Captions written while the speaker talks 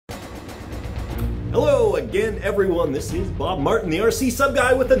Hello again, everyone. This is Bob Martin, the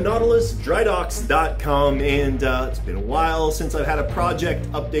RCSubGuy with the Nautilus Drydocks.com, and it's been a while since I've had a project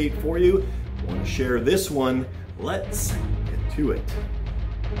update for you. I want to share this one. Let's get to it.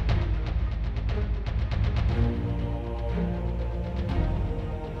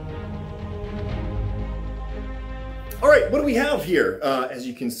 All right, what do we have here? As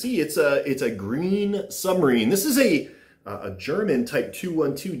you can see, it's a green submarine. This is a German Type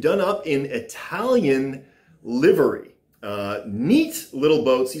 212 done up in Italian livery. Neat little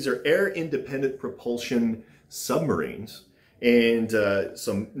boats. These are air-independent propulsion submarines. And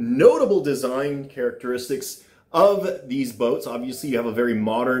some notable design characteristics of these boats. Obviously, you have a very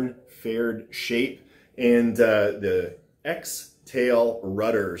modern faired shape and the X-tail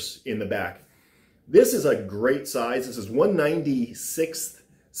rudders in the back. This is a great size. This is 1/96th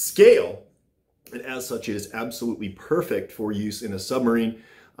scale. And as such, it is absolutely perfect for use in a submarine,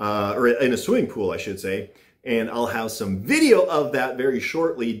 or in a swimming pool, I should say. And I'll have some video of that very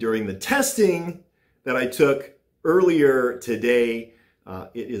shortly during the testing that I took earlier today.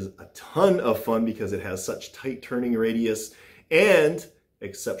 It is a ton of fun because it has such tight turning radius and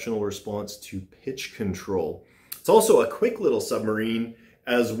exceptional response to pitch control. It's also a quick little submarine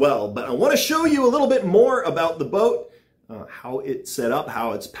as well. But I want to show you a little bit more about the boat. How it's set up,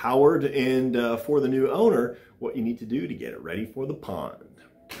 how it's powered, and for the new owner, what you need to do to get it ready for the pond.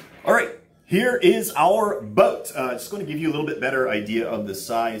 All right, here is our boat. Just going to give you a little bit better idea of the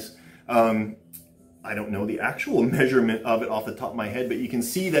size. I don't know the actual measurement of it off the top of my head, but you can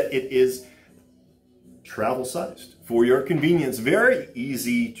see that it is travel sized for your convenience. Very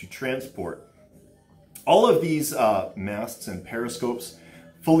easy to transport. All of these masts and periscopes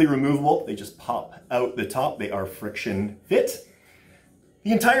fully removable. They just pop out the top. They are friction fit.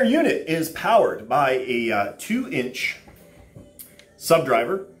 The entire unit is powered by a 2-inch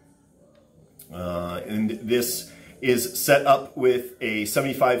SubDriver. And this is set up with a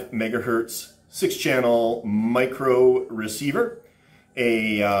 75 megahertz 6-channel micro receiver,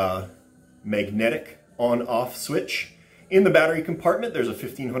 a magnetic on-off switch. In the battery compartment, there's a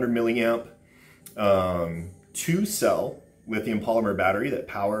 1500 milliamp 2-cell lithium polymer battery that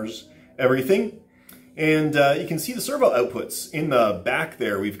powers everything. And you can see the servo outputs. In the back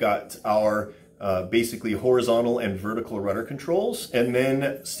there, we've got our basically horizontal and vertical rudder controls. And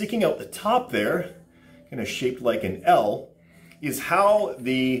then sticking out the top there, kind of shaped like an L, is how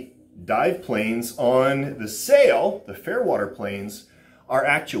the dive planes on the sail, the fairwater planes, are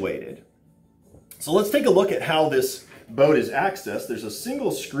actuated. So let's take a look at how this boat is accessed. There's a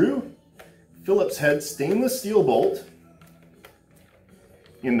single screw Phillips head stainless steel bolt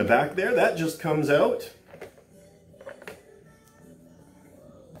in the back there. That just comes out.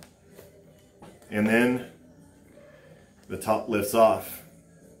 And then the top lifts off.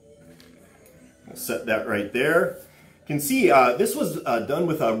 We'll set that right there. You can see this was done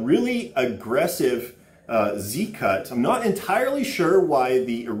with a really aggressive Z-cut. I'm not entirely sure why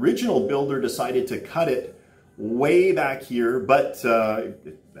the original builder decided to cut it way back here, but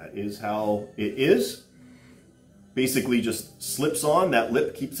that is how it is. Basically just slips on, that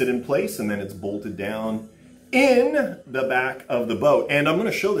lip keeps it in place, and then it's bolted down in the back of the boat. And I'm going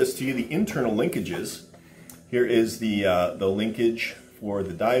to show this to you, the internal linkages. Here is the linkage for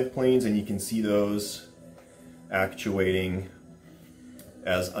the dive planes, and you can see those actuating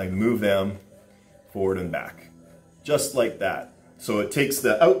as I move them forward and back, just like that. So it takes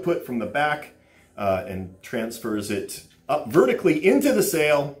the output from the back and transfers it up vertically into the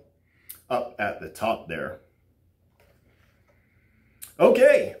sail up at the top there.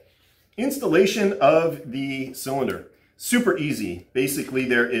 Okay, installation of the cylinder. Super easy. Basically,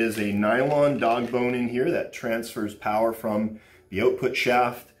 there is a nylon dog bone in here that transfers power from the output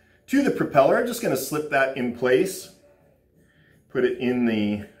shaft to the propeller. I'm just going to slip that in place, put it in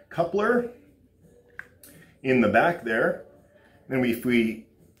the coupler in the back there. Then if we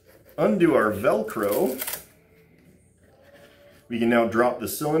undo our Velcro, we can now drop the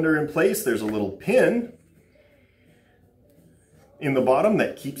cylinder in place. There's a little pin in the bottom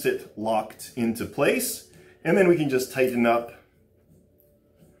that keeps it locked into place. And then we can just tighten up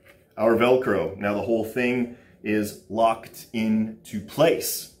our Velcro. Now the whole thing is locked into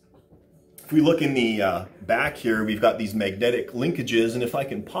place. If we look in the back here, we've got these magnetic linkages, and if I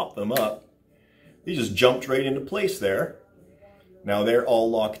can pop them up, they just jumped right into place there. Now they're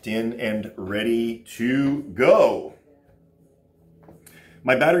all locked in and ready to go.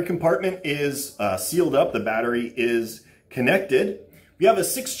 My battery compartment is sealed up. The battery is connected. We have a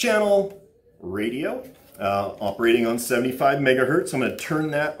 6-channel radio operating on 75 megahertz. I'm going to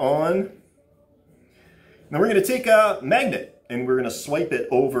turn that on. Now we're going to take a magnet and we're going to swipe it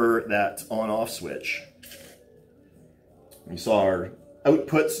over that on-off switch. You saw our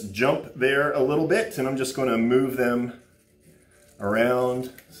outputs jump there a little bit, and I'm just going to move them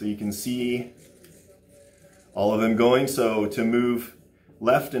around so you can see all of them going. So to move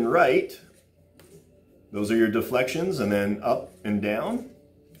left and right, those are your deflections, and then up and down.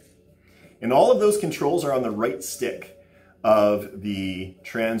 And all of those controls are on the right stick of the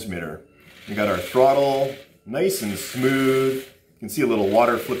transmitter. We got our throttle nice and smooth. You can see a little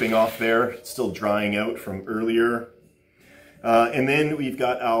water flipping off there. It's still drying out from earlier. And then we've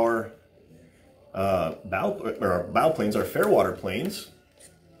got our bow planes, our fair water planes,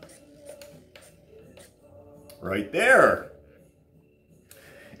 right there.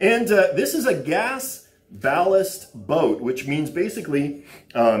 And this is a gas ballast boat, which means basically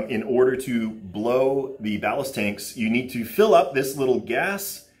in order to blow the ballast tanks, you need to fill up this little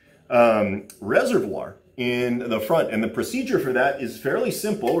gas reservoir in the front. And the procedure for that is fairly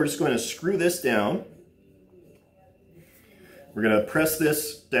simple. We're just going to screw this down. We're going to press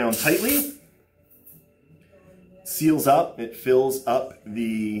this down tightly. Seals up, it fills up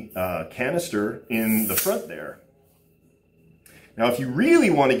the canister in the front there. Now, if you really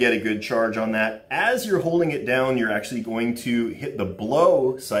want to get a good charge on that, as you're holding it down, you're actually going to hit the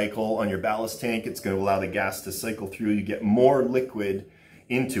blow cycle on your ballast tank. It's going to allow the gas to cycle through. You get more liquid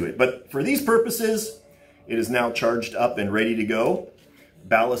into it. But for these purposes, it is now charged up and ready to go.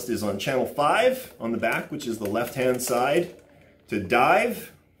 Ballast is on channel 5 on the back, which is the left-hand side. To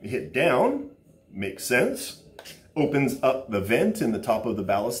dive, you hit down, makes sense. Opens up the vent in the top of the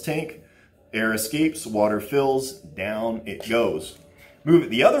ballast tank. Air escapes, water fills, down it goes. Move it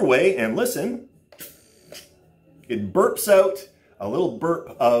the other way and listen. It burps out a little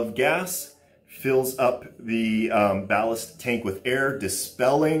burp of gas, fills up the ballast tank with air,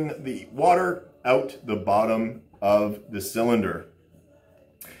 dispelling the water out the bottom of the cylinder.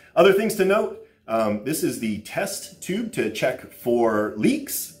 Other things to note, this is the test tube to check for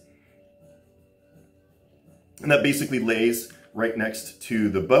leaks. And that basically lays right next to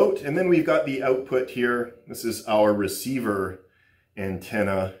the boat. And then we've got the output here. This is our receiver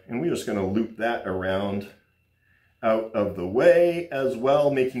antenna. And we're just going to loop that around out of the way as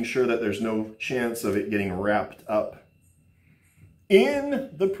well, making sure that there's no chance of it getting wrapped up in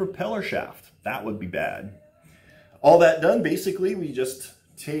the propeller shaft. That would be bad. All that done, basically, we just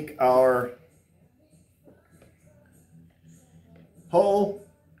take our hull,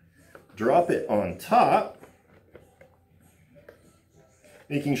 drop it on top,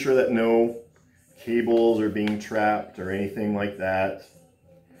 making sure that no cables are being trapped or anything like that.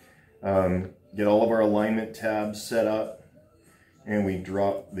 Get all of our alignment tabs set up, and we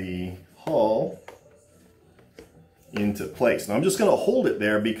drop the hull into place. Now I'm just going to hold it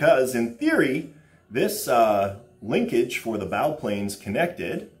there because in theory this linkage for the bow planes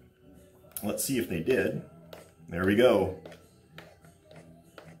connected. Let's see if they did. There we go.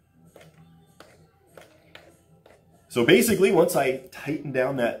 So basically, once I tighten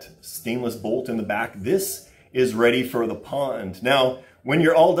down that stainless bolt in the back, this is ready for the pond. Now, when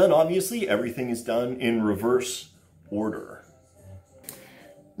you're all done, obviously, everything is done in reverse order.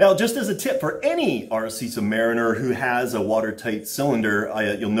 Now, just as a tip for any RC Submariner who has a watertight cylinder,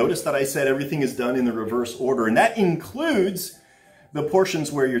 you'll notice that I said everything is done in the reverse order, and that includes the portions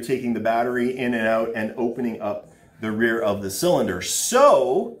where you're taking the battery in and out and opening up the rear of the cylinder.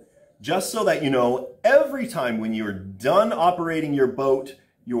 So, just so that you know, every time when you're done operating your boat,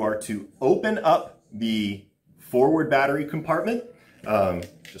 you are to open up the forward battery compartment.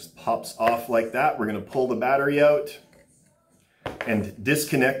 Just pops off like that. We're going to pull the battery out and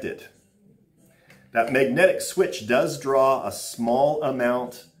disconnect it. That magnetic switch does draw a small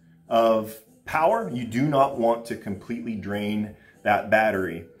amount of power. You do not want to completely drain that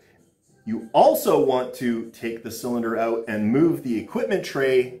battery. You also want to take the cylinder out and move the equipment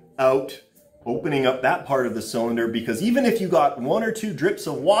tray out, opening up that part of the cylinder, because even if you got 1 or 2 drips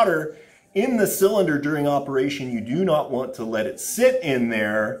of water in the cylinder during operation, you do not want to let it sit in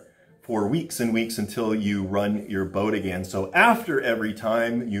there for weeks and weeks until you run your boat again. So after every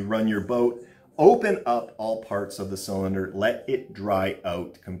time you run your boat, open up all parts of the cylinder, let it dry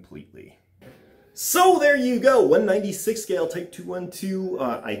out completely. So there you go, 196 scale Type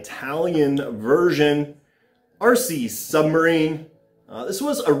 212 Italian version RC submarine. This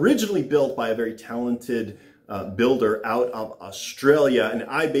was originally built by a very talented builder out of Australia, and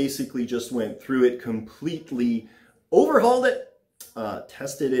I basically just went through it completely, overhauled it,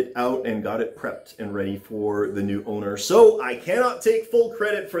 tested it out, and got it prepped and ready for the new owner. So I cannot take full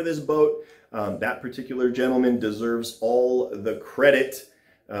credit for this boat. That particular gentleman deserves all the credit.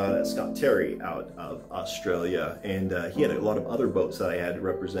 That's Scott Terry out of Australia, and he had a lot of other boats that I had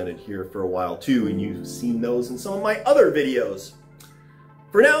represented here for a while too, and you've seen those in some of my other videos.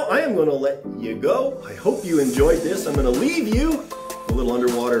 For now, I am going to let you go. I hope you enjoyed this. I'm going to leave you a little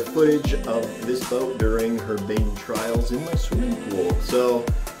underwater footage of this boat during her maiden trials in my swimming pool. So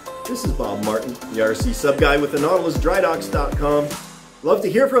this is Bob Martin, the RCSubGuy with the NautilusDrydocks.com. Love to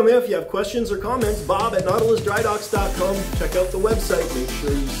hear from you if you have questions or comments. Bob at NautilusDrydocks.com. Check out the website. Make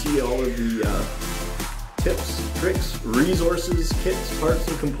sure you see all of the tips, tricks, resources, kits, parts,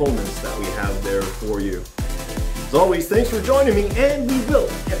 and components that we have there for you. As always, thanks for joining me, and we will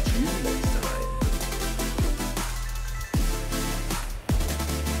catch you